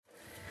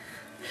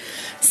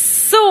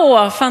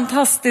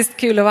fantastiskt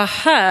kul att vara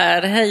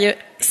här.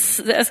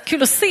 Det är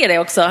kul att se dig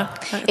också.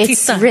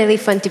 It's really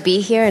fun to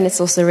be here, and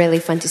it's also really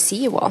fun to see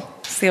you all.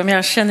 Se om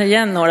jag känner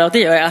igen några, och det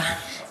gör jag.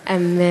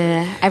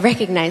 I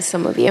recognize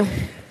some of you.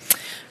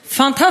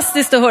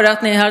 Fantastiskt att höra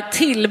att ni har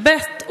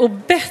tillbett och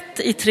bett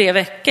i 3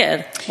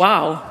 veckor.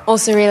 Wow.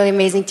 Also really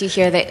amazing to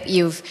hear that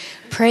you've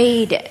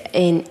prayed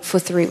for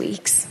 3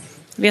 weeks.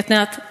 Vet ni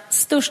att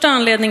största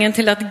anledningen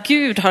till att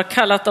Gud har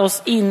kallat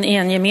oss in i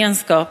en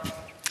gemenskap,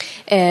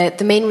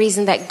 the main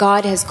reason that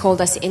God has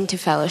called us into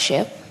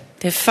fellowship,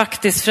 det är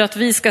faktiskt för att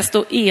vi ska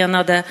stå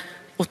enade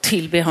och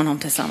tillbe honom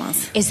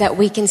tillsammans. is that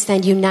we can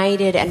stand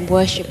united and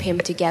worship him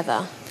together.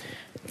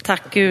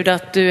 Tack Gud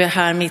att du är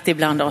här mitt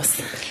ibland oss.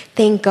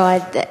 Thank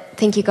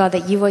you God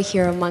that you are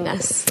here among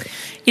us.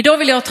 Idag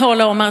vill jag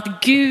tala om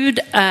att Gud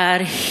är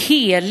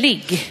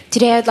helig.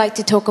 Today I'd like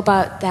to talk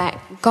about that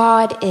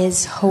God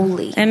is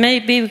holy. And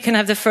maybe we can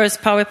have the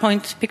first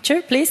PowerPoint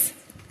picture, please.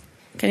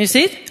 Can you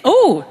see it?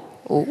 Oh.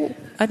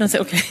 I don't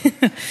say okay.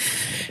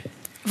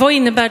 Vad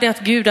innebär det att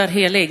Gud är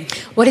helig?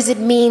 What does it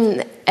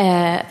mean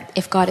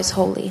if God is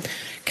holy?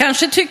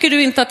 Kanske tycker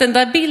du inte att den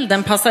där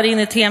bilden passar in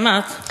i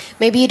temat.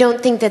 Maybe you don't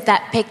think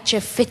that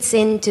picture fits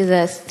into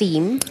the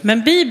theme.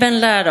 Men Bibeln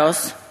lär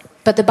oss.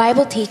 But the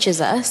Bible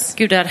teaches us.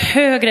 Gud är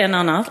högre än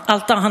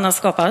allt han har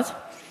skapat.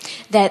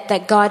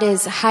 That God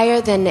is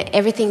higher than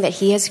everything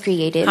that he has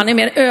created. Han är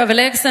mer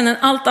överlägsen än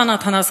allt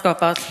annat han har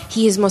skapat.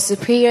 He is more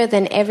superior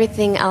than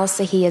everything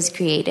else that he has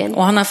created.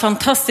 Och han har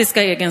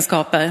fantastiska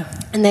egenskaper.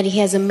 And that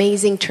he has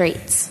amazing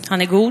traits.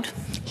 Han är god.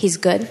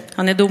 He's good.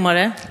 Han är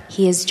domare.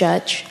 He is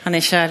judge. Han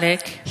är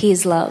kärlek. He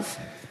is love.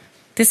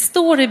 Det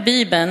står i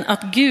Bibeln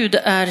att Gud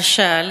är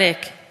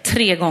kärlek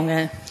 3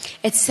 gånger.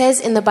 It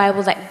says in the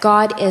Bible that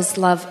God is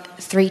love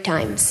 3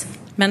 times.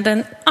 Men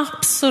den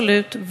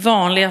absolut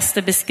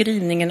vanligaste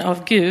beskrivningen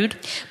av Gud,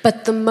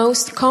 but the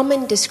most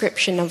common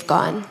description of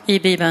God i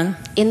Bibeln,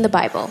 in the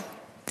Bible,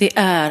 det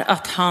är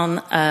att han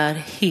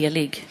är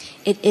helig.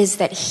 It is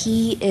that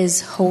he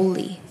is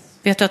holy.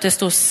 Vet du att det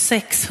står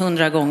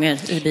 600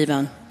 gånger i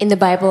Bibeln? In the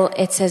Bible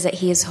it says that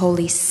he is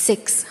holy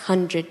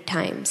 600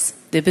 times.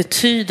 Det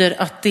betyder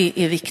att det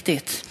är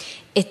viktigt.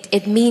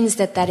 It means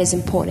that is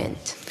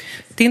important.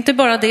 Det är inte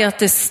bara det att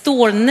det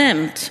står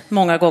nämnt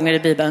många gånger i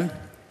Bibeln.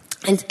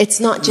 And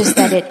it's not just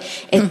that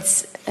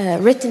it's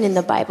written in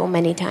the Bible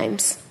many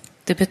times.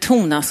 Det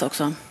betonas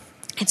också.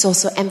 It's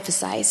also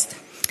emphasized.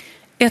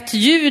 Ett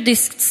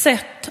judiskt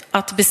sätt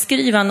att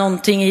beskriva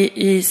någonting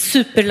i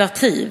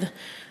superlativ.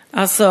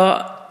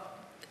 Alltså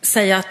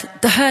säga att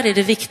det här är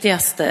det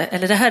viktigaste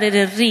eller det här är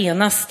det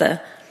renaste.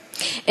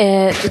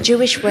 The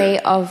Jewish way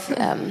of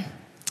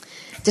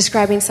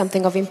describing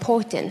something of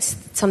importance,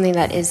 something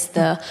that is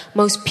the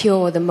most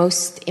pure, the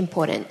most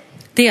important.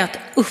 Det är att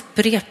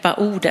upprepa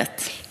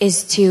ordet.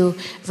 Is to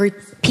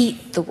repeat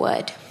the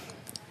word.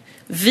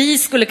 Vi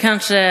skulle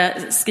kanske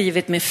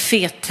skrivit med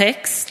fet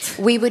text.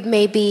 We would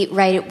maybe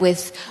write it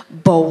with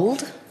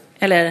bold.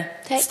 Eller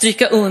text.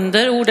 Stryka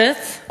under ordet.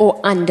 Or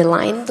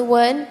underline the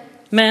word.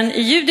 Men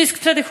i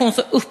judisk tradition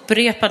så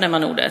upprepade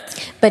man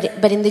ordet.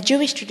 But in the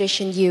Jewish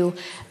tradition you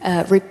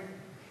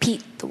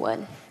repeat the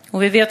word.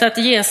 Och vi vet att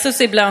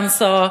Jesus ibland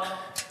sa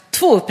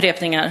 2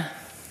 upprepningar.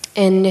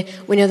 And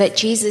we know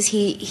that Jesus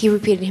he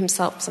repeated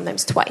himself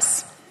sometimes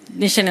twice.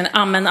 Ni känner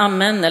amen,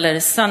 amen eller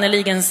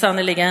sannoliken,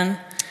 sannoliken.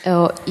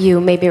 Or you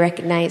maybe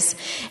recognize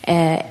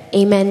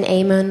amen,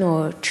 amen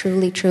or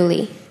truly,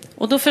 truly.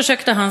 Och då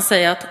försökte han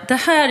säga att det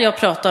här jag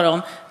pratar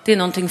om, det är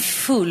någonting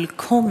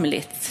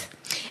fullkomligt.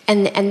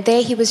 And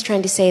there he was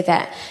trying to say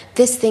that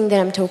this thing that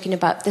I'm talking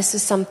about, this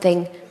is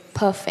something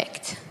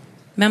perfect.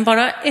 Men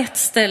bara ett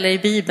ställe i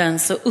Bibeln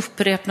så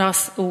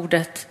upprepas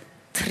ordet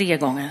 3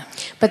 gånger.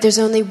 But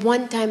there's only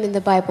one time in the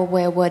Bible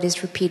where a word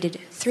is repeated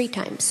 3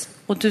 times.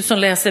 Och du som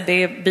läser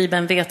det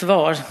Bibeln vet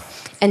var.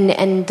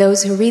 And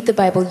those who read the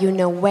Bible, you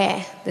know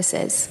where this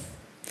is.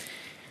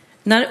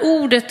 När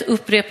ordet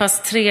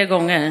upprepas 3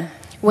 gånger.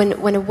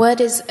 When a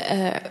word is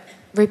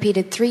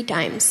repeated 3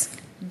 times.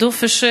 Då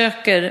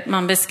försöker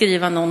man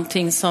beskriva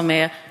någonting som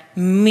är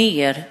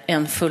mer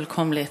än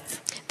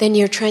fullkomligt. Then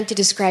you're trying to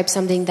describe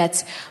something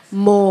that's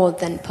more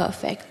than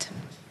perfect.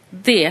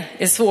 Det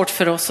är svårt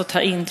för oss att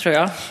ta in, tror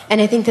jag.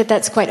 And I think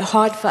that's quite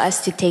hard for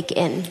us to take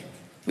in.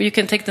 You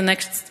can take the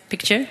next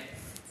picture.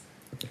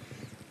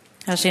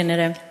 Här ser ni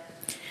det.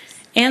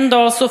 En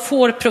dag så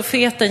får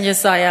profeten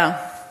Jesaja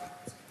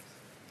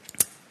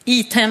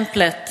i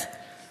templet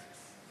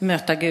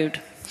möta Gud.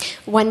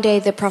 One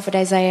day the prophet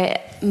Isaiah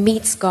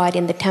meets God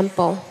in the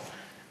temple.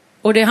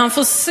 Och det han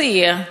får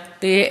se,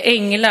 det är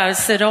änglar,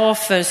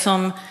 serafer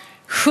som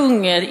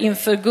sjunger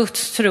inför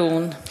Guds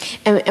tron.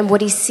 And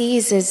what he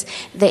sees is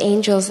the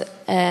angels,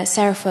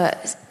 seraphim,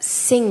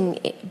 sing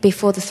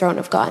before the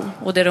throne of God.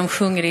 Och det de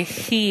sjunger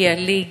är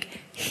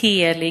helig,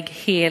 helig,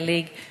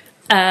 helig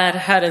är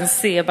Herren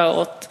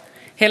Sebaot.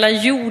 Hela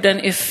jorden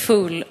är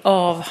full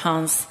av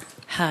hans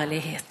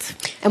härlighet.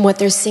 And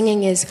what they're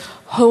singing is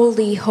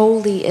holy,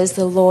 holy is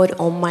the Lord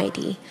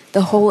Almighty. The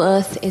whole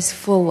earth is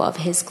full of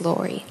his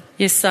glory.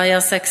 Jesaja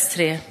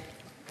 6:3.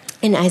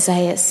 In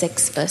Isaiah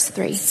 6 verse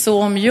 3.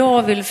 Så om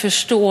jag vill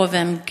förstå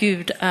vem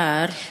Gud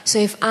är, So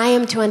if I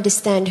am to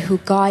understand who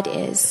God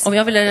is, om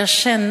jag vill lära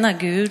känna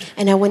Gud,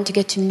 and I want to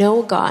get to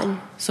know God,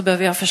 så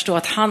behöver jag förstå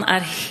att han är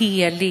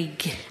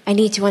helig. I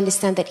need to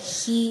understand that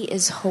he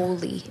is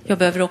holy. Jag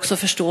behöver också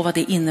förstå vad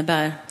det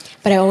innebär.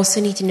 But I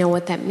also need to know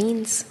what that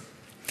means.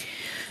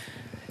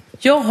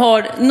 Jag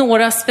har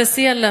några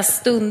speciella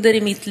stunder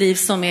i mitt liv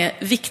som är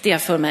viktiga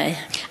för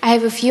mig. I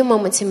have a few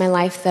moments in my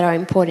life that are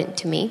important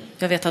to me,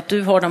 Jag vet att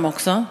du har dem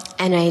också.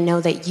 and I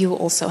know that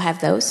you also have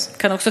those. Det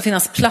kan också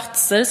finnas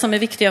platser som är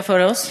viktiga för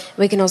oss.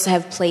 We can also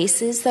have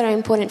places that are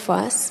important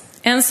for us.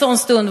 En sån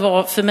stund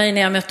var för mig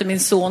när jag mötte min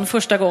son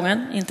första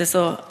gången. Inte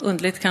så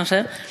underligt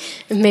kanske.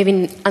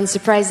 Maybe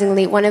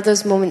unsurprisingly, one of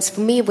those moments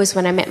for me was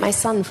when I met my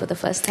son for the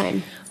first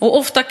time. Och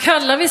ofta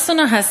kallar vi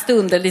såna här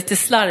stunder lite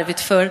slarvigt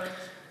för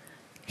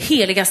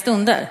heliga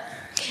stunder.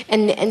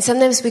 And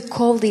sometimes we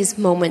call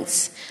these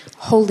moments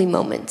holy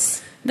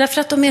moments.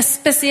 Därför att de är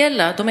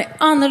speciella, de är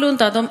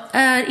annorlunda, de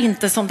är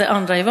inte som det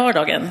andra i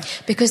vardagen.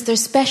 Because they're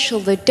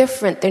special, they're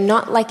different, they're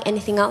not like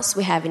anything else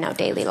we have in our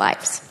daily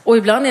lives. Och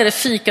ibland är det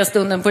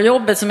fikastunden på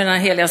jobbet som är den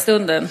här heliga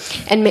stunden.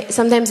 And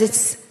sometimes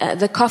it's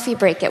the coffee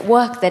break at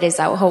work that is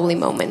our holy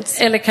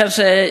moments. Eller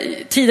kanske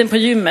tiden på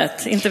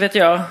gymmet, inte vet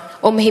jag.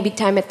 Or maybe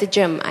time at the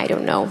gym, I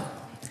don't know.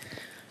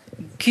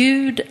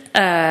 Gud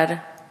är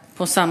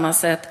på samma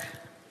sätt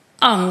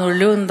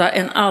annorlunda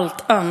än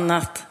allt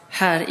annat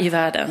här i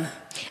världen.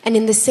 And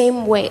in the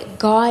same way,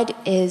 God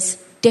is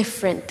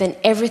different than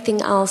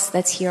everything else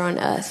that's here on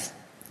earth.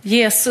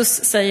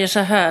 Jesus säger så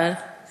här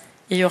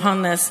i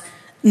Johannes: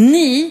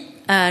 ni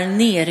är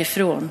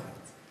nerifrån,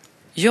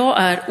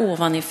 jag är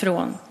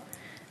ovanifrån.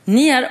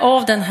 Ni är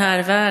av den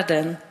här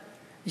världen,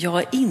 jag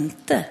är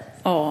inte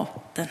av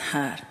den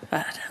här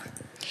världen.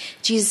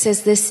 Jesus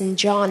says this in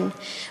John,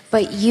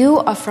 but you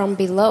are from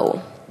below,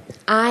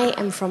 I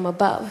am from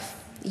above.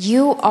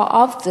 You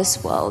are of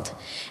this world,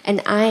 and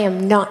I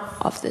am not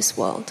of this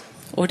world.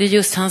 Och det är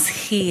just hans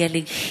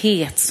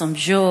helighet som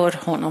gör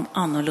honom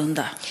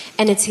annorlunda.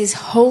 And it's his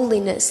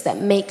holiness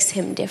that makes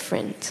him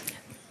different.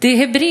 Det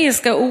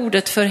hebreiska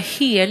ordet för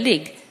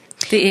helig,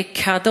 det är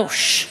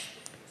kadosh.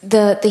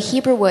 The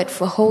Hebrew word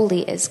for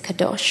holy is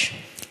kadosh.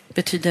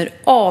 Betyder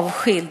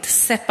avskild,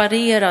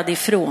 separerad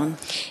ifrån.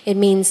 It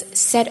means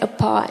set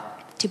apart,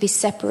 to be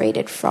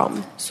separated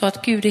from. Så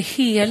att Gud är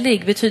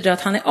helig betyder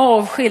att han är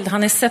avskild,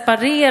 han är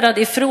separerad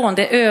ifrån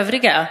det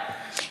övriga.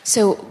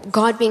 So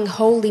God being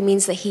holy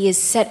means that he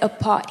is set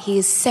apart, he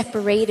is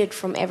separated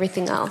from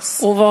everything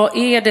else. Och vad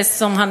är det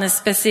som han är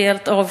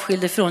speciellt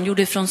avskild ifrån? Jo,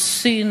 det är från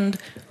synd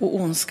och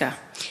ondska.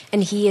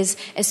 And he is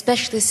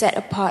especially set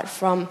apart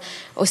from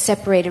or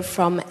separated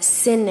from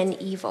sin and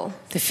evil.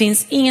 Det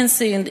finns ingen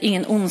synd,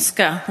 ingen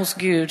ondska hos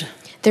Gud.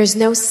 There's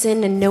no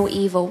sin and no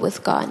evil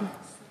with God.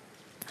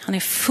 Han är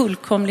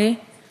fullkomlig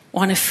och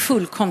han är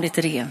fullkomligt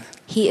ren.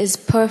 He is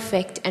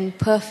perfect and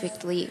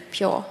perfectly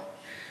pure.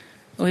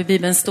 Och i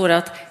Bibeln står det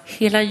att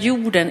hela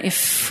jorden är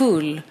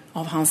full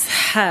av hans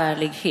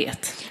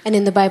härlighet. And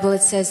in the Bible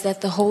it says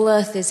that the whole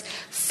earth is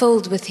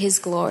filled with his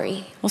glory.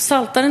 Och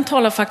Psaltaren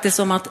talar faktiskt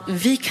om att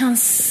vi kan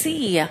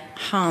se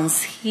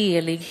hans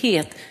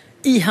helighet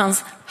i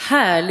hans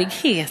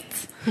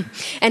härlighet.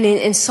 And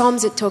in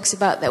Psalms it talks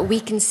about that we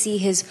can see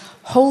his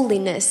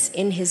holiness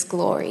in his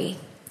glory.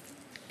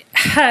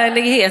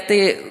 Härlighet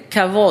är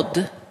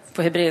kavod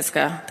på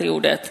hebreiska, det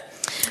ordet.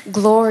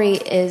 Glory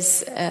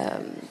is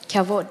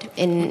kavod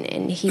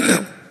in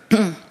Hebrew.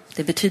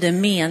 Det betyder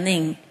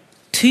mening,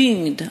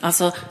 tyngd,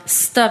 alltså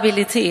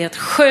stabilitet,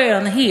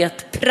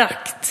 skönhet,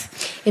 prakt.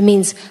 It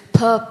means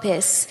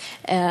purpose,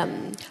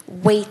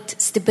 weight,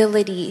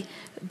 stability,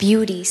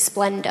 beauty,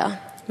 splendor.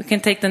 We can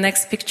take the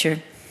next picture.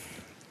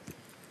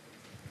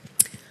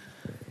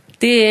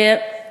 Det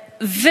är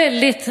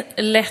väldigt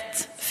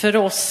lätt för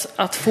oss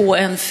att få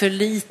en för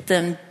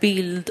liten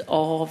bild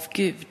av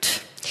Gud.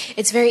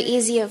 It's very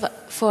easy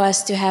for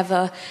us to have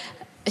a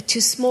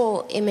too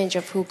small image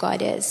of who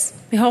God is.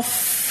 Vi har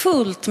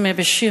fullt med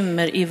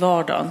bekymmer i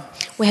vardagen.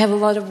 We have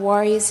a lot of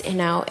worries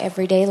in our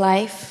everyday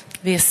life.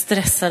 Vi är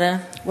stressade.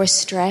 We're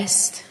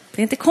stressed.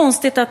 Det är inte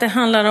konstigt att det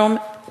handlar om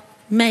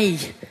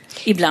mig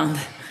ibland.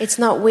 It's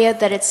not weird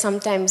that it's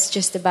sometimes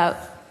just about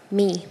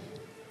me.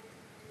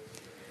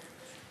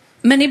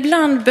 Men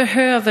ibland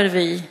behöver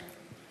vi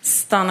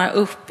stanna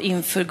upp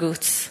inför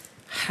Guds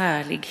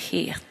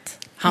härlighet.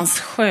 Hans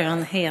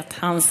skönhet,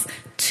 hans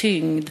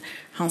tyngd,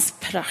 hans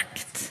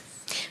prakt.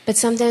 But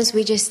sometimes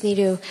we just need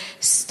to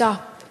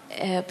stop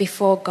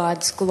before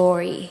God's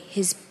glory,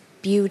 his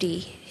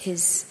beauty,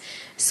 his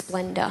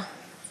splendor.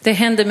 Det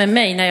händer med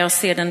mig när jag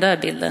ser den där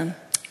bilden.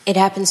 It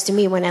happens to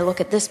me when I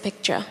look at this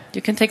picture.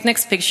 You can take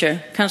next picture.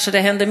 Kanske det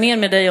händer mer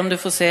med dig om du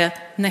får se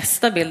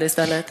nästa bild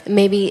istället.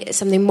 Maybe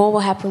something more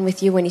will happen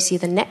with you when you see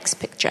the next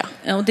picture.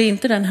 Ja, och det är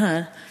inte den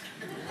här.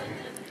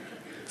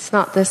 It's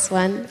not this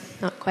one,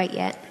 not quite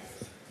yet.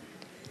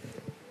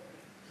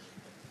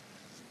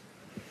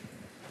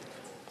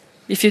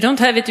 If you don't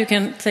have it, you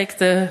can take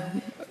the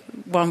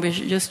one we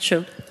just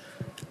showed.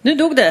 Nu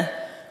dog det.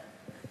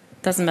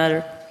 Doesn't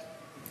matter.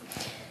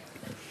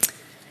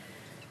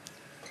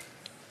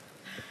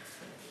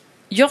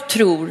 Jag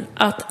tror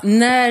att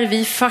när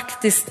vi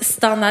faktiskt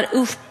stannar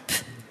upp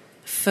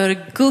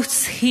för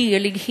Guds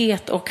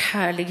helighet och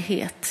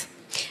härlighet,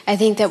 I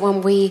think that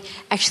when we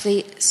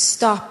actually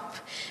stop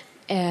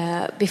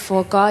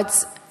before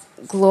God's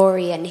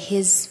glory and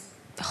His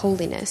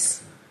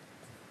holiness,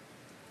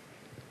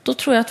 då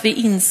tror jag att vi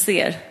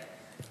inser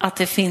att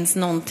det finns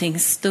någonting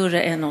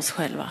större än oss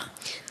själva.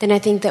 then I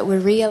think that we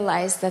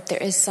realize that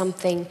there is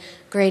something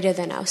greater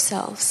than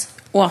ourselves.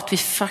 Och att vi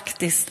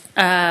faktiskt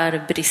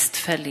är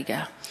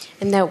bristfälliga.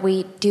 And that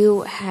we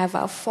do have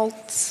our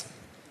faults.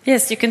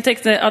 Yes, you can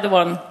take the other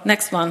one,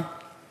 next one.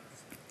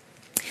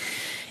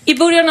 I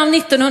början av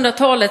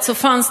 1900-talet så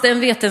fanns det en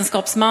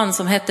vetenskapsman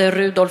som hette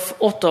Rudolf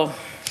Otto.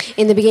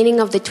 In the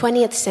beginning of the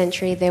 20th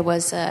century, there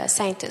was a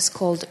scientist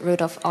called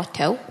Rudolf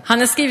Otto. Han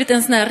har skrivit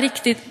en sån här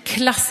riktigt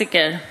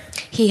klassiker.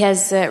 He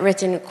has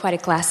written quite a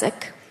classic,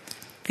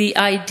 The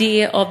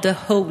Idea of the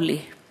Holy.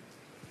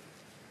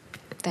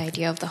 The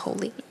Idea of the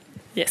Holy.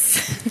 Yes.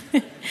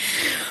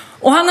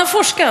 Och han har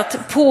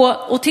forskat på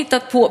och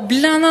tittat på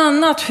bland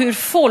annat hur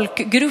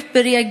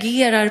folkgrupper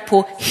reagerar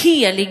på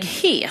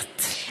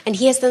helighet. And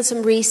he has done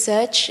some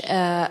research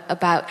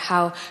about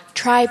how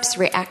tribes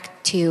react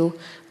to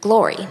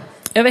glory,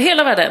 Över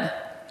hela världen.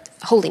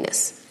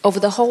 holiness, over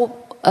the whole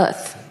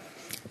earth.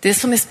 Det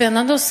som är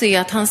spännande att se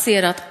är att han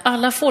ser att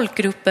alla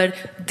folkgrupper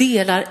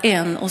delar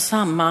en och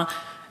samma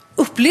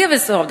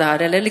upplevelse av det här,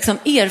 eller liksom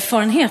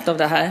erfarenhet av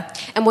det här.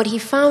 And what he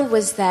found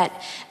was that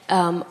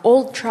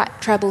all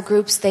tribal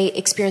groups, they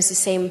experience the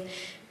same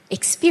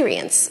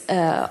experience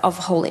of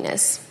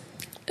holiness.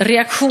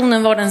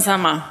 Reaktionen var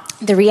densamma.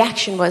 The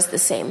reaction was the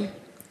same,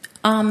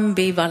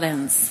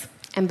 Ambivalens.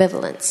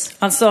 ambivalence,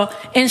 Alltså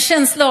en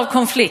känsla av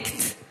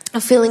konflikt. a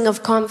feeling of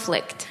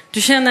conflict.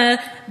 Du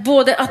känner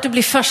både att du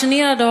blir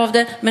fascinerad av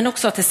det, men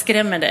också att det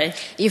skrämmer dig.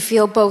 You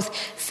feel both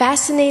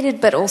fascinated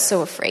but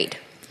also afraid.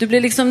 Du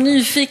blir liksom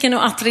nyfiken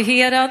och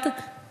attraherad,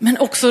 men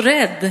också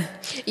rädd.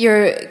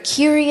 You're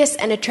curious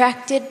and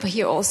attracted, but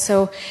you're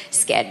also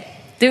scared.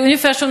 Det är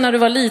ungefär som när du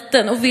var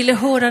liten och ville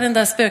höra den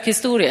där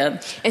spökhistorien.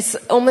 It's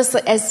almost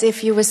as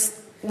if you was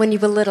when you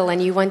were little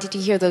and you wanted to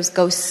hear those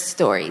ghost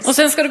stories. Och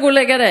sen ska du gå och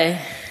lägga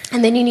dig.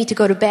 And then you need to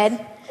go to bed.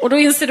 Och då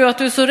inser du att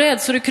du är så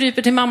rädd så du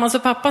kryper till mammas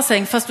och pappas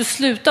säng fast du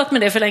slutat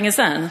med det för länge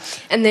sedan.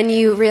 And then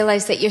you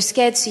realize that you're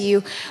scared, so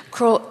you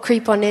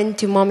creep on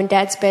into mom and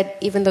dad's bed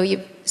even though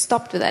you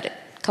stopped with that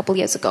a couple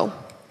years ago.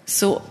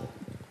 Så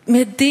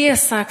med det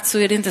sagt så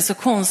är det inte så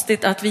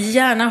konstigt att vi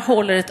gärna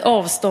håller ett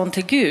avstånd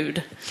till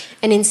Gud.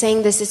 And in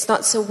saying this, it's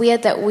not so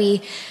weird that we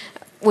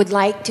would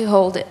like to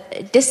hold a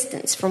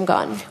distance from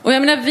God. Och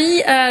jag menar,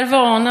 vi är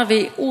vana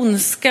vid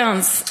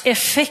ondskans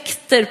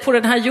effekter på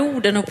den här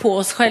jorden och på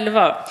oss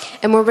själva.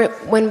 And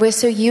when we're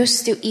so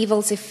used to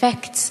evil's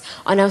effects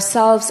on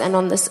ourselves and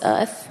on this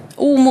earth,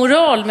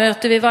 Omoral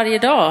möter vi varje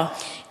dag.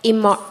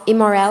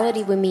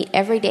 immorality we meet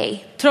every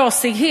day.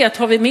 Trasighet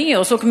har vi med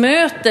oss och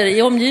möter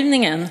i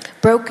omgivningen.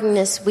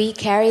 Brokenness, we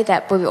carry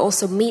that, but we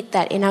also meet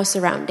that in our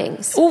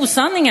surroundings.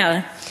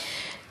 Osanningar.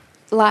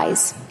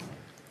 Lies.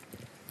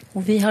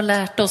 Och vi har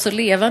lärt oss att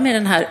leva med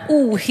den här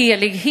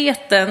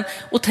oheligheten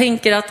och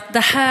tänker att det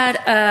här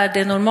är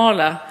det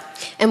normala.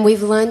 And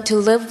we've learned to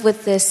live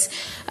with this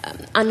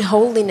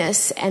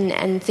unholiness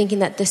and thinking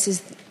that this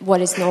is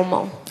what is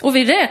normal. Och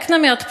vi räknar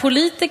med att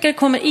politiker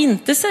kommer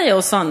inte säga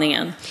oss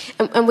sanningen.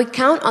 And we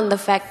count on the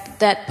fact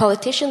that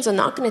politicians are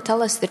not going to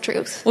tell us the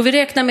truth. Och vi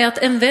räknar med att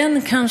en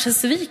vän kanske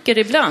sviker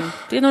ibland.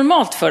 Det är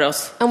normalt för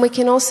oss. And we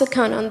can also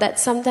count on that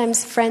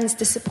sometimes friends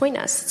disappoint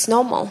us. It's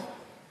normal.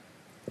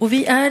 Och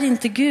vi är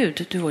inte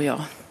Gud, du och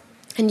jag.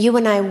 And you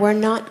and I were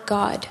not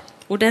God.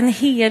 Och den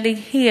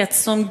helighet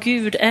som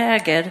Gud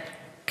äger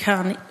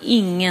kan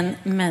ingen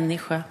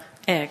människa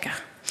äga.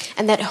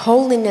 And that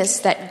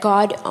holiness that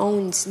God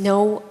owns,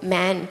 no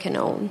man can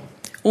own.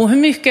 Och hur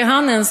mycket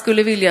han än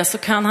skulle vilja så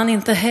kan han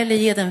inte heller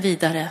ge den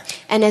vidare.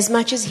 And as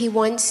much as he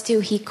wants to,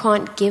 he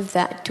can't give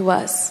that to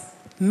us.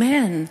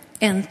 Men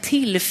en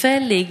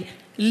tillfällig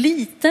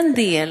liten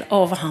del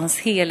av hans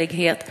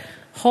helighet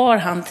har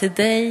han till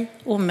dig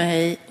och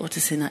mig och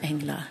till sina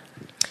änglar.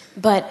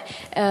 But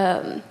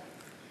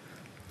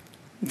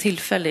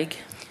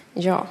Tillfällig.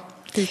 ja,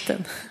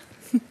 Liten.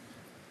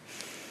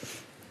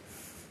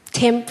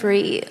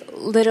 temporary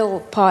little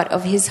part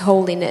of his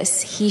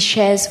holiness he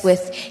shares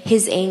with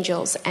his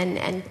angels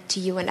and to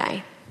you and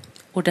I.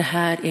 Och det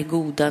här är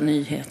goda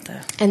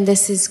nyheter. And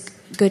this is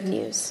good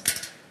news.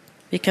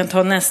 Vi kan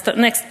ta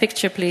next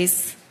picture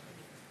please.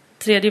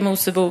 3:e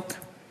Mosebok.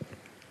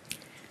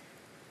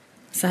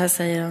 Så här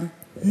säger han: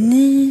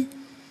 ni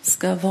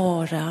ska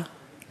vara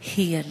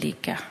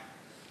heliga.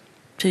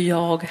 Ty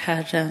jag,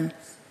 Herren,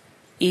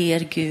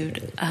 er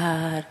Gud,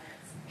 är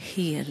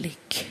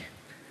helig.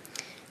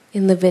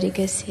 In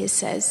Leviticus he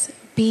says,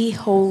 be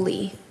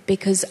holy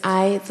because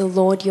I, the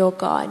Lord your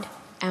God,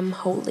 am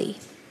holy.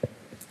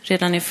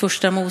 Redan i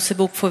första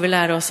Mosebok får vi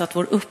lära oss att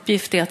vår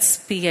uppgift är att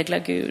spegla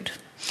Gud.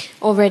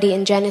 Already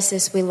in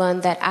Genesis we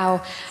learned that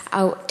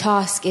our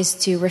task is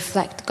to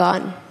reflect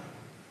God.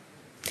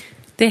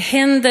 Det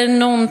händer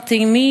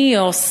någonting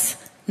med oss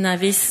när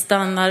vi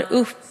stannar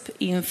upp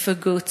inför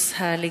Guds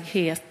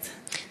härlighet.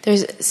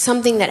 There's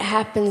something that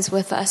happens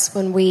with us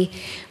when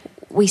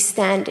we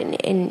stand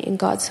in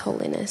God's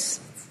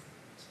holiness.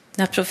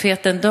 När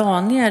profeten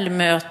Daniel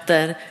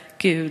möter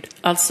Gud,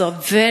 alltså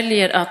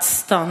väljer att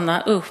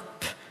stanna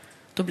upp,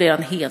 då blir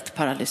han helt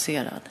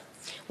paralyserad.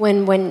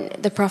 When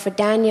the prophet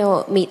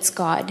Daniel meets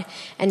God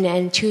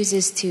and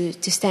chooses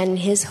to stand in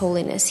his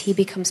holiness, he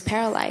becomes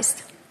paralyzed.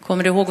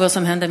 Kommer du ihåg vad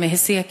som hände med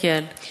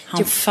Hesekiel?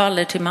 Han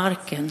faller till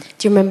marken.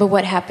 Do you remember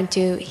what happened to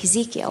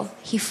Ezekiel?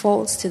 He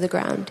falls to the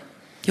ground.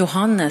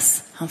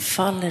 Johannes, han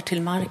faller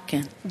till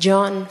marken.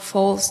 John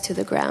falls to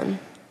the ground.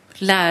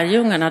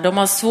 Lärjungarna, de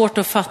har svårt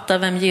att fatta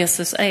vem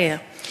Jesus är.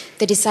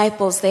 The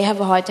disciples, they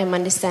have a hard time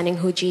understanding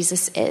who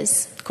Jesus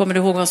is. Kommer du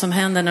ihåg vad som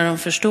händer när de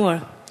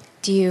förstår?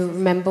 Do you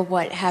remember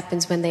what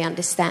happens when they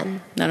understand?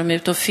 När de är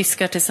ute och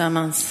fiskar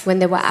tillsammans. When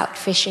they were out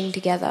fishing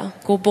together.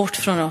 Gå bort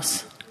från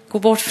oss. Gå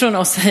bort från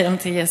oss, säger de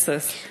till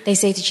Jesus. They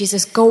say to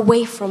Jesus, go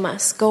away from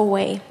us, go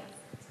away.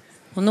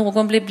 Och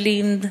någon blir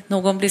blind,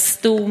 någon blir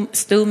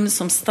stum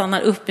som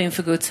stannar upp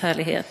inför Guds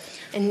härlighet.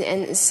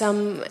 And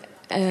some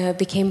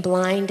became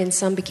blind and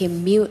some became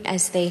mute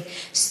as they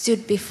stood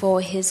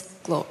before his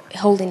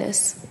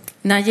holiness.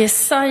 När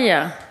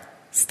Jesaja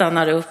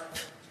stannar upp,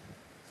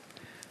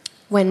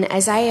 when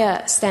Isaiah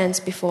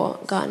stands before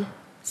God,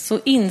 så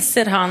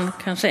inser han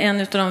kanske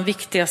en av de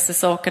viktigaste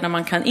sakerna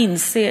man kan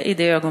inse i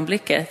det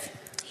ögonblicket.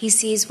 He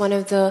sees one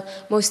of the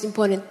most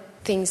important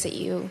things that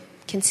you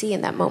can see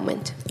in that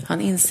moment.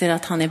 Han inser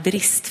att han är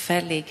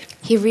bristfällig.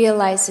 He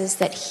realizes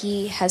that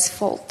he has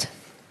fault.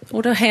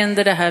 Och då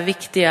händer det här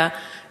viktiga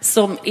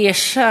som är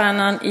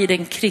kärnan i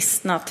den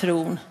kristna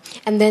tron.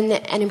 And then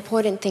an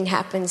important thing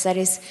happens that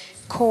is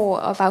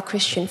core of our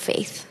Christian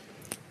faith.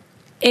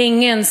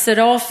 Ängeln,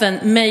 serafen,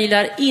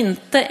 mejlar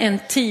inte en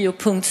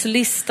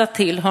 10-punktslista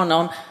till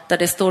honom där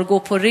det står gå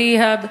på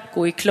rehab,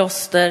 gå i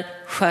kloster,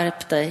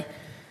 skärp dig.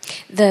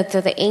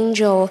 The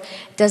angel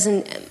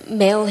doesn't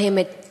mail him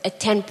a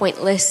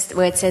 10-point list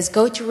where it says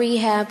go to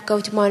rehab,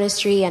 go to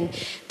monastery and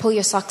pull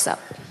your socks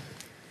up.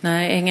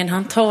 Nej, ängeln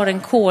han tar en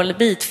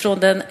kolbit från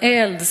den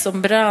eld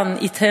som brann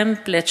i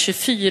templet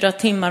 24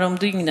 timmar om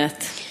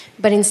dygnet.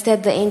 But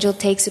instead the angel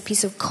takes a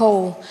piece of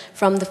coal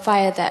from the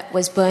fire that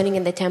was burning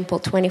in the temple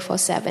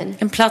 24/7.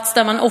 En plats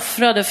där man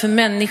offrade för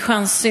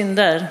människans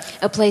synder.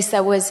 A place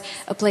that was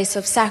a place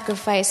of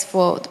sacrifice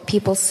for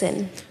people's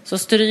sin. Så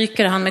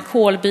stryker han med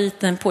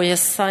kolbiten på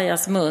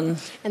Jesajas mun.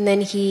 And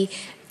then he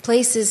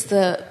places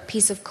the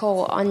piece of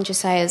coal on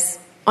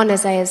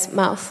Isaiah's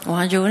mouth. Och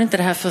han gör inte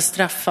det här för att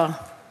straffa.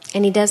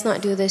 And he does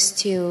not do this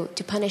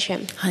to punish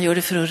him. Han gör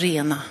det för att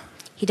rena.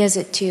 He does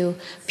it to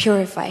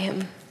purify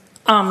him.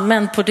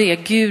 Amen på det.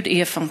 Gud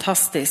är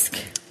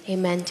fantastisk.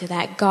 Amen to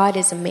that. God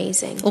is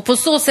amazing. Och på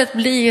så sätt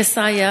blir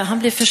Jesaja, han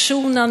blir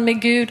försonad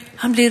med Gud,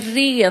 han blir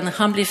ren,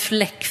 han blir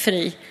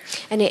fläckfri.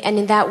 And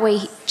in that way,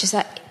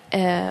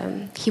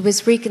 he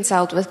was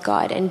reconciled with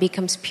God and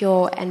becomes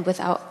pure and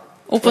without.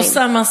 Och på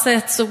samma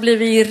sätt så blir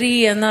vi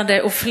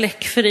renade och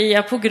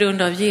fläckfria på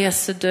grund av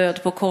Jesu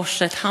död på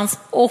korset, hans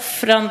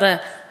offrande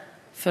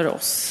för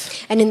oss.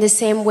 And in the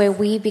same way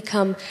we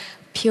become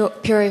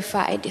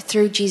purified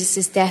through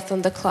Jesus' death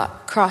on the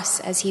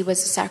cross as he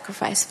was a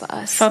sacrifice for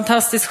us.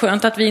 Fantastiskt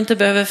skönt att vi inte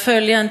behöver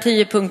följa en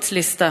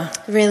 10-punktslista.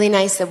 Really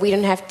nice that we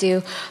don't have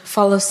to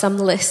follow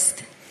some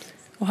list.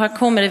 Och här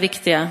kommer det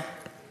viktiga.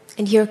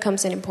 And here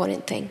comes an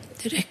important thing.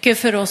 Det räcker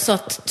för oss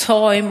att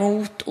ta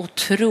emot och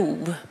tro.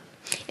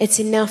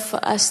 It's enough for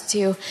us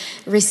to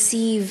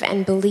receive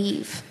and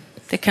believe.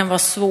 Det kan vara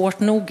svårt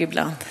nog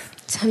ibland.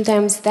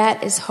 Sometimes that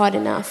is hard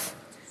enough.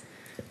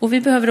 Och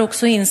vi behöver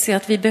också inse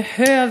att vi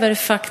behöver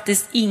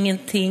faktiskt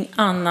ingenting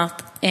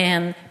annat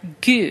än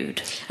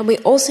Gud. And we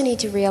also need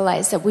to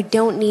realize that we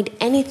don't need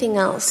anything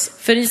else.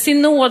 För i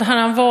sin nåd har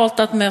han valt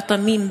att möta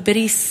min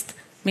brist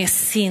med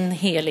sin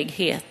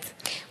helighet.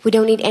 We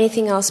don't need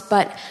anything else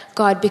but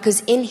God,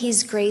 because in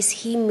his grace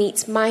he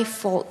meets my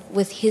fault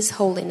with his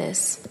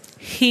holiness.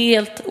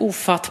 Helt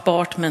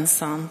ofattbart men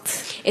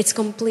sant. It's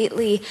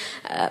completely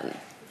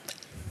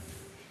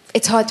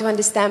it's hard to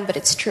understand, but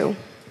it's true.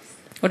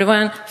 Och det var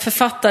en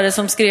författare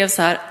som skrev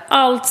så här: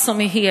 allt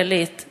som är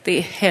heligt, det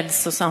är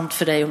hälsosamt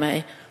för dig och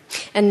mig.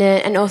 And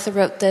an author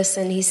wrote this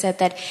and he said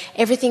that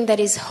everything that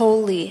is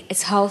holy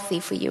is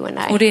healthy for you and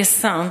I. Och det är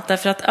sant,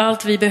 därför att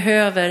allt vi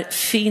behöver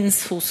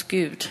finns hos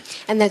Gud.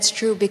 And that's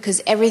true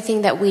because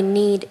everything that we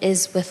need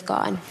is with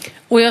God.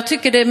 Och jag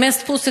tycker det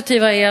mest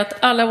positiva är att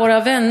alla våra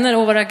vänner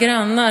och våra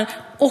grannar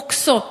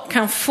också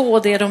kan få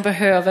det de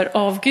behöver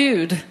av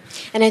Gud.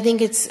 And I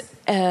think it's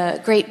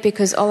great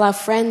because all our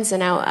friends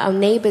and our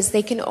neighbors,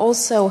 they can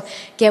also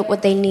get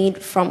what they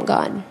need from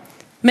God.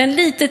 Men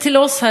lite till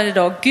oss här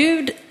idag.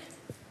 Gud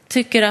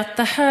tycker att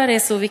det här är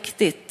så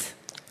viktigt.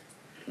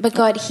 But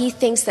God, he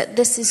thinks that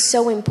this is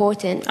so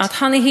important. Att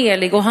han är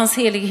helig och hans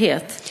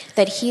helighet.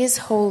 That he is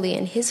holy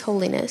and his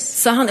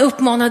holiness. Så han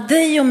uppmanar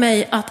dig och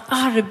mig att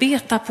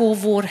arbeta på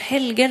vår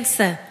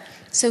helgelse.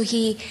 So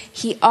he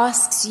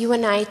asks you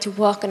and I to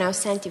work on our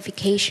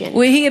sanctification.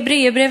 Och i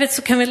Hebreerbrevet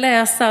så kan vi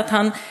läsa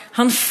att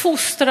han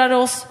fostrar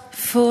oss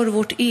för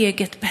vårt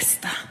eget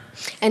bästa.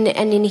 And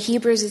in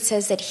Hebrews it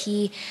says that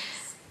he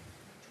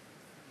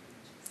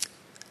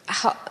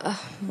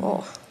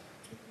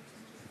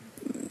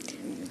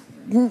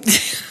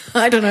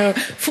I don't know.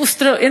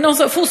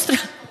 Fostra.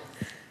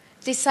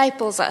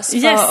 disciples us for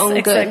Yes, our own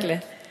exactly. good.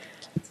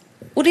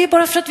 Och det är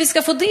bara för att vi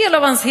ska få del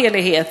av hans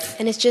helighet.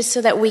 And it's just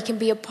so that we can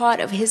be a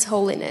part of his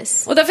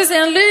holiness. Och därför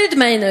säger han, lyd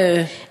mig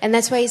nu. And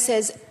that's why he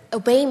says,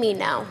 obey me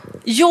now.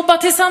 Jobba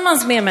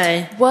tillsammans med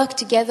mig. Work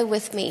together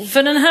with me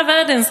För den här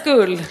världens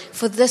skull.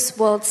 for this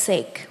world's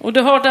sake. Och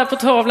du har där på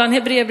tavlan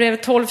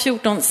Hebreerbrevet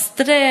 12:14.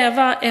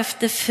 Sträva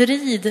efter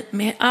frid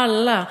med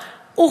alla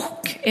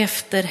och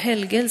efter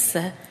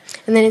helgelse.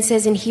 And then it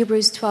says in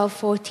Hebrews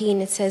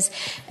 12:14, it says,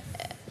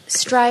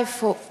 strive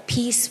for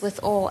peace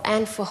with all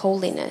and for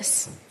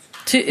holiness.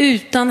 Ty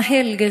utan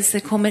helgelse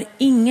kommer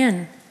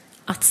ingen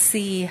att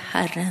se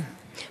Herren.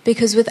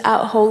 Because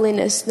without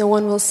holiness, no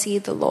one will see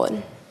the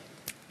Lord.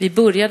 Vi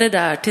började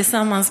där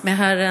tillsammans med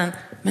Herren,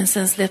 men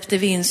sen släppte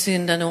vi in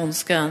synden och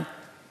ondskan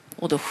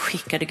och då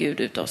skickade Gud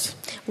ut oss.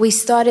 We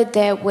started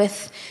there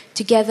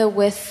together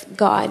with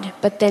God,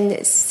 but then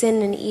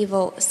sin and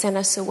evil sent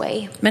us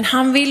away. Men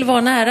han vill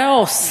vara nära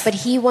oss. But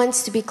he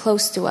wants to be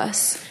close to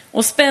us.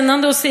 Och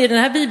spännande att se det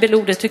här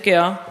bibelordet tycker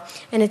jag.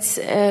 And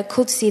it's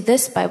cool to see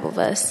this Bible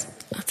verse.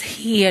 Att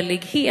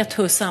helighet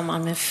hör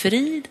samman med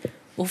frid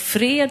och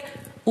fred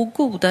och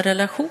goda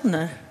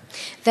relationer.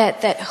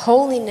 That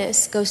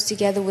holiness goes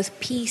together with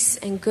peace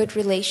and good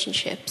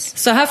relationships.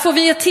 Så här får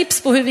vi ett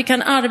tips på hur vi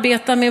kan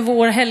arbeta med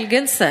vår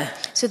helgelse.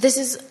 So this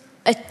is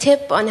a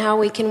tip on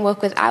how we can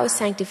work with our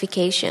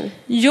sanctification.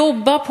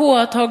 Jobba på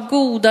att ha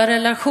goda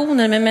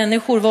relationer med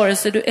människor vare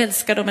sig du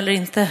älskar dem eller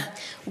inte.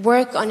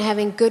 Work on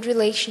having good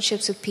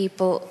relationships with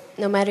people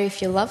no matter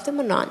if you love them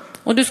or not.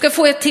 Och du ska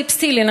få ett tips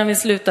till innan vi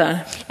slutar.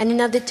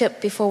 And another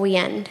tip before we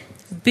end.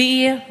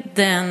 Be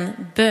den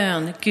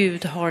bön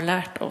Gud har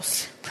lärt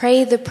oss.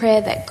 Pray the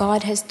prayer that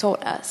God has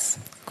taught us.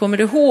 Kommer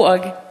du ihåg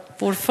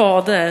vår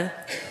fader?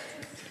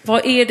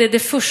 Vad är det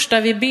första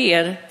vi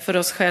ber för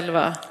oss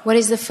själva? What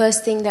is the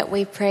first thing that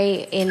we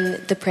pray in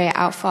the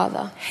prayer, Our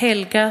Father?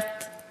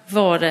 Helgat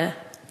vare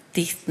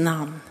ditt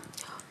namn.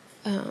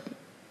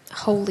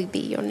 Holy be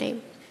your name.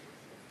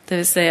 Det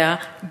vill säga,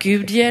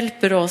 Gud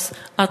hjälper oss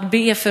att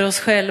be för oss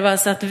själva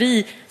så att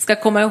vi ska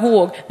komma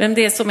ihåg vem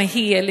det är som är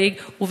helig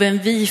och vem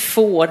vi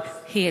får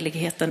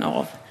heligheten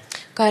av.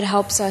 God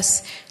helps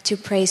us to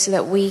pray so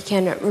that we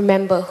can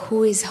remember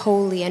who is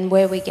holy and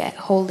where we get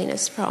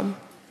holiness from.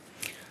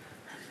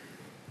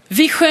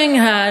 Vi sjöng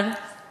här,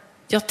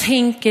 jag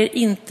tänker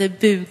inte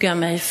buga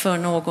mig för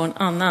någon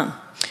annan.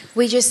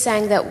 We just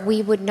sang that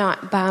we would not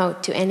bow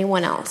to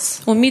anyone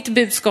else. Och mitt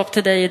budskap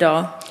till dig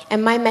idag,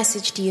 And my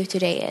message to you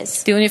today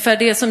is, det är ungefär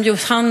det som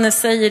Johannes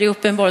säger i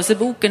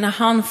Uppenbarelseboken när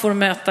han får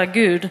möta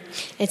Gud.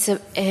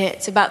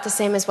 it's about the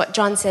same as what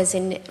John says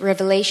in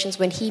Revelations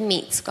when he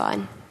meets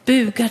God.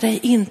 Buga dig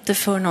inte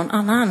för någon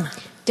annan.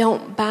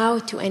 Don't bow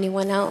to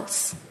anyone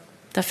else.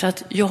 Därför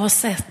att jag har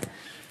sett,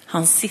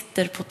 han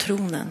sitter på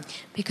tronen.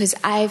 Because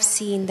I've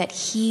seen that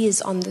he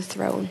is on the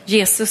throne.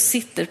 Jesus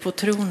sitter på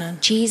tronen.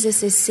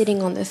 Jesus is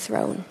sitting on the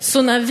throne.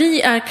 Så när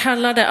vi är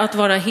kallade att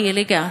vara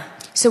heliga,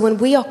 So when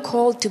we are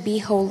called to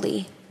be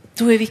holy,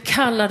 då är vi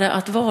kallade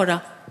att vara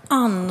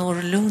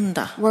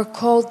annorlunda. we're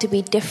called to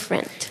be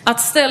different.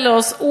 Att ställa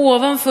oss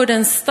ovanför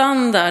den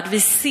standard vi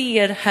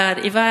ser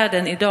här i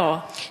världen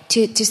idag.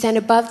 To stand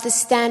above the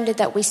standard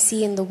that we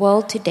see in the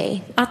world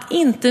today. Att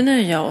inte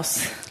nöja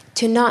oss.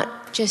 To not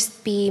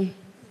just be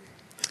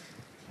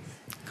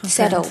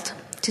settled.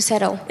 To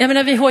settle. Jag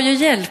menar, vi har ju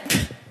hjälp.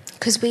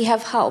 Because we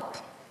have help.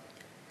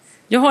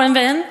 Jag har en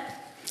vän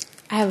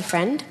I have a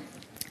friend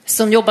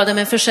som jobbade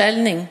med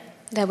försäljning.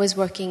 that was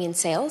working in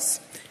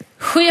sales.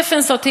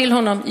 Chefen sa till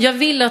honom, jag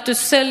vill att du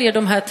säljer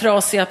de här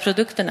trasiga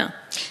produkterna.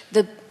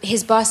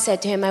 His boss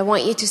said to him, I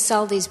want you to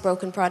sell these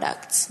broken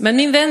products. Men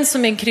min vän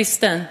som är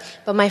kristen,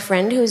 But my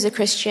friend, who is a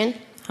Christian,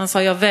 han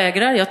sa, jag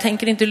vägrar, jag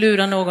tänker inte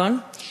lura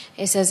någon.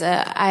 he says,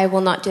 I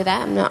will not do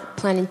that. I'm not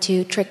planning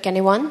to trick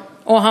anyone.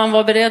 Och han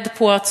var beredd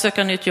på att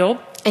söka nytt jobb.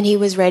 And he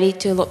was ready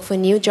to look for a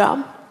new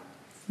job.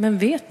 Men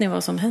vet ni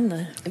vad som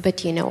händer?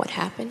 But you know what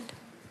happened?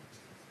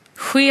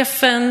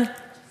 Chefen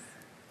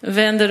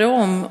vänder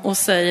om och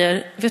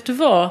säger, vet du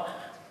vad?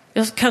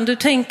 Kan du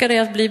tänka dig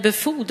att bli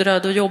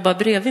befordrad och jobba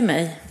bredvid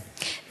mig?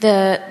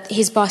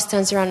 His boss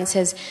turns around and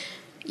says,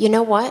 you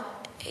know what?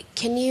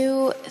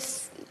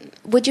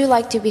 Would you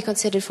like to be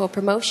considered for a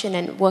promotion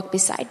and work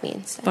beside me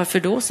instead? Varför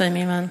då, säger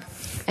min vän.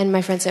 And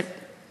my friend said,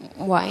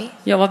 why?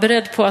 Jag var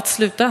beredd på att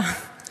sluta.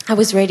 I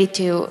was ready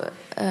to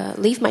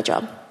leave my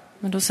job.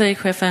 Men då säger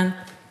chefen,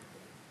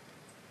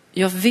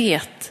 jag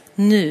vet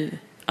nu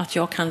att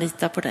jag kan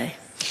lita på dig.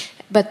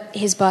 But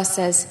his boss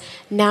says,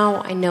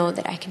 now I know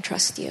that I can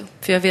trust you.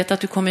 För jag vet att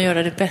du kommer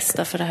göra det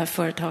bästa för det här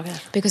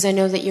företaget. Because I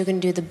know that you're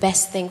going to do the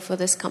best thing for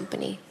this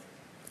company.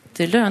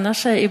 det lönar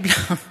sig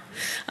ibland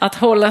att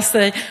hålla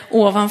sig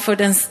ovanför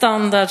den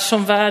standard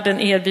som världen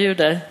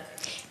erbjuder.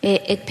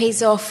 It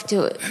pays off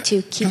to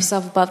keep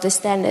yourself above the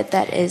standard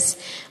that is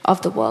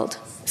of the world.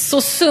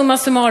 Så summa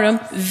summarum,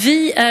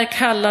 vi är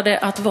kallade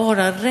att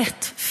vara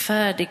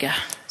rättfärdiga.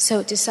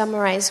 So to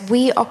summarize,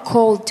 we are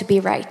called to be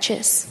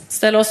righteous.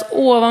 Ställa oss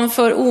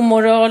ovanför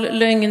omoral,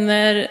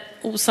 lögner,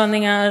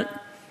 osanningar.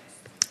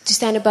 To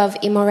stand above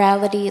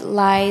immorality,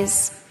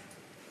 lies.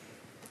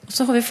 Och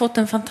så har vi fått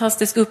en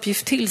fantastisk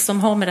uppgift till som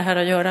har med det här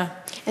att göra.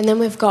 And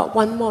then we've got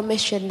one more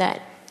mission that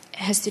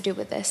has to do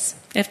with this.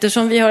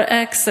 Eftersom vi har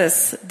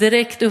access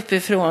direkt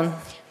uppifrån,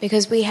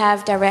 Because we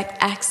have direct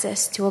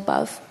access to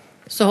above.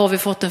 så har vi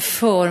fått en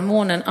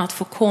förmånen att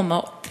få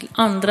komma till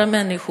andra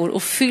människor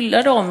och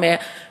fylla dem med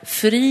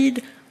frid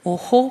och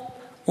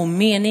hopp och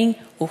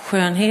mening och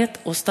skönhet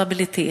och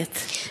stabilitet.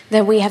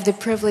 That we have the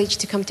privilege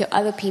to come to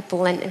other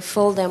people and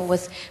fill them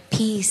with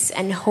peace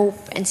and hope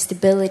and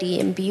stability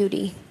and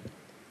beauty.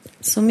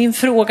 Så min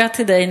fråga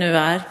till dig nu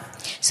är: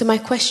 So my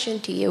question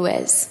to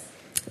you is,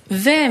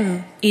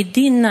 vem i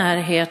din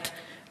närhet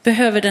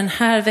behöver den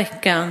här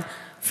veckan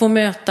få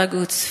möta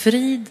Guds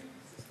frid,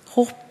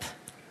 hopp,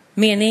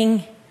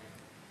 mening,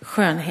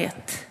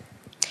 skönhet?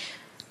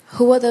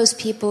 who are those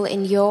people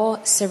in your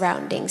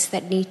surroundings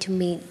that need to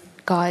meet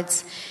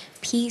God's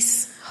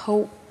peace,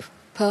 hope,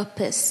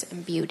 purpose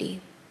and beauty?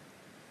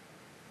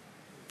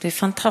 Det är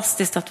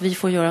fantastiskt att vi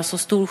får göra så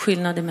stor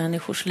skillnad i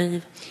människors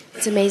liv.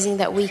 It's amazing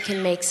that we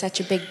can make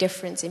such a big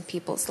difference in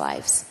people's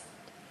lives.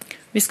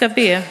 Vi ska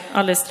be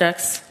alldeles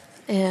strax.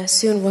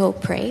 Soon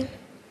we'll pray.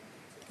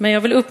 Men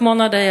jag vill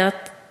uppmana dig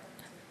att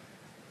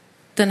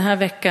den här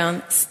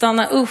veckan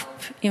stanna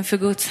upp inför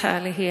Guds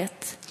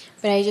härlighet.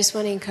 But I just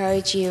want to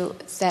encourage you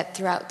that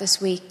throughout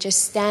this week,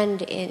 just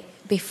stand in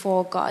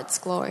before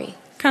God's glory.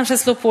 Kanske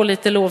slå på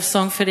lite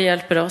lovsång för det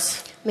hjälper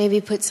oss.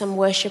 Maybe put some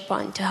worship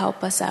on to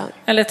help us out.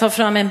 Eller ta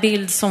fram en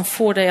bild som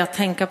får dig att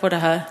tänka på det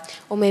här.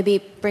 Or maybe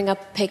bring up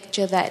a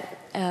picture that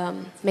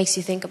makes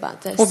you think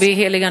about this. Och be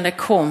heligande,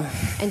 kom.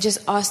 And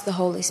just ask the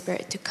Holy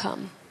Spirit to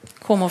come.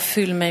 Kom och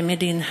fyll mig med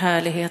din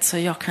härlighet så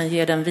jag kan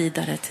ge den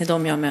vidare till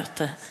dem jag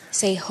möter.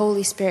 Say,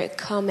 Holy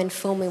Spirit, come and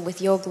fill me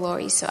with your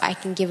glory so I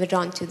can give it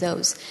on to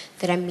those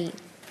that I meet.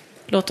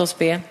 Låt oss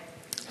be.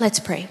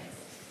 Let's pray.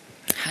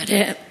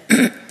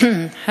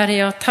 Herre,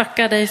 jag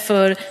tackar dig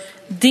för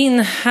din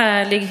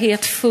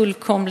härlighet,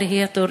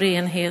 fullkomlighet och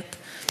renhet.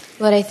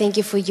 Lord, I thank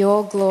you for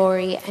your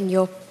glory and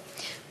your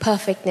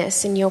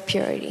perfectness and your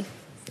purity.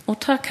 Och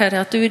tack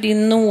Herre att du i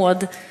din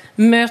nåd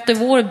möter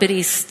vår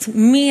brist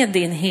med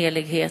din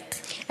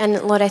helighet. And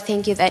Lord, I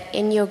thank you that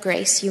in your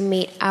grace you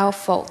meet our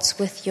faults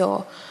with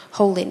your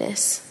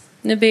holiness.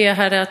 Nu ber jag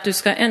Herre att du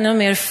ska ännu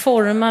mer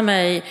forma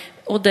mig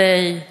och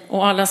dig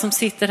och alla som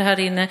sitter här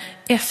inne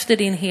efter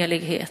din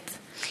helighet.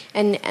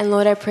 And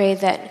Lord, I pray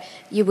that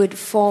you would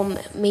form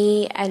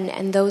me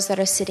and those that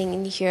are sitting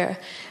in here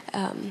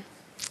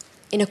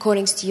in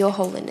accordance to your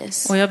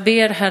holiness. Och jag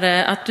ber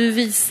Herre att du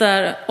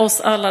visar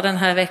oss alla den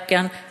här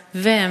veckan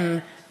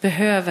vem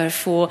behöver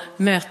få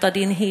möta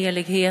din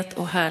helighet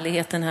och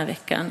härlighet den här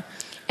veckan.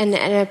 And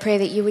I pray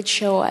that you would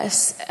show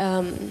us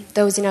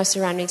those in our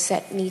surroundings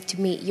that need to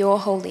meet your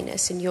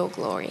holiness and your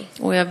glory.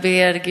 Och jag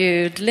ber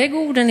Gud, lägg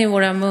orden i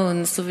våra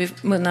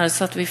munnar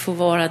så att vi får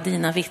vara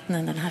dina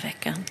vittnen den här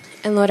veckan.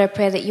 And Lord, I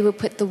pray that you would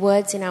put the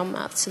words in our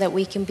mouth so that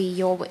we can be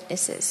your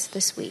witnesses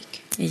this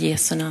week. I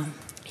Jesu namn.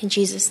 In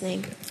Jesus'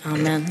 name.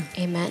 Amen.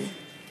 Amen.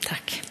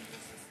 Tack.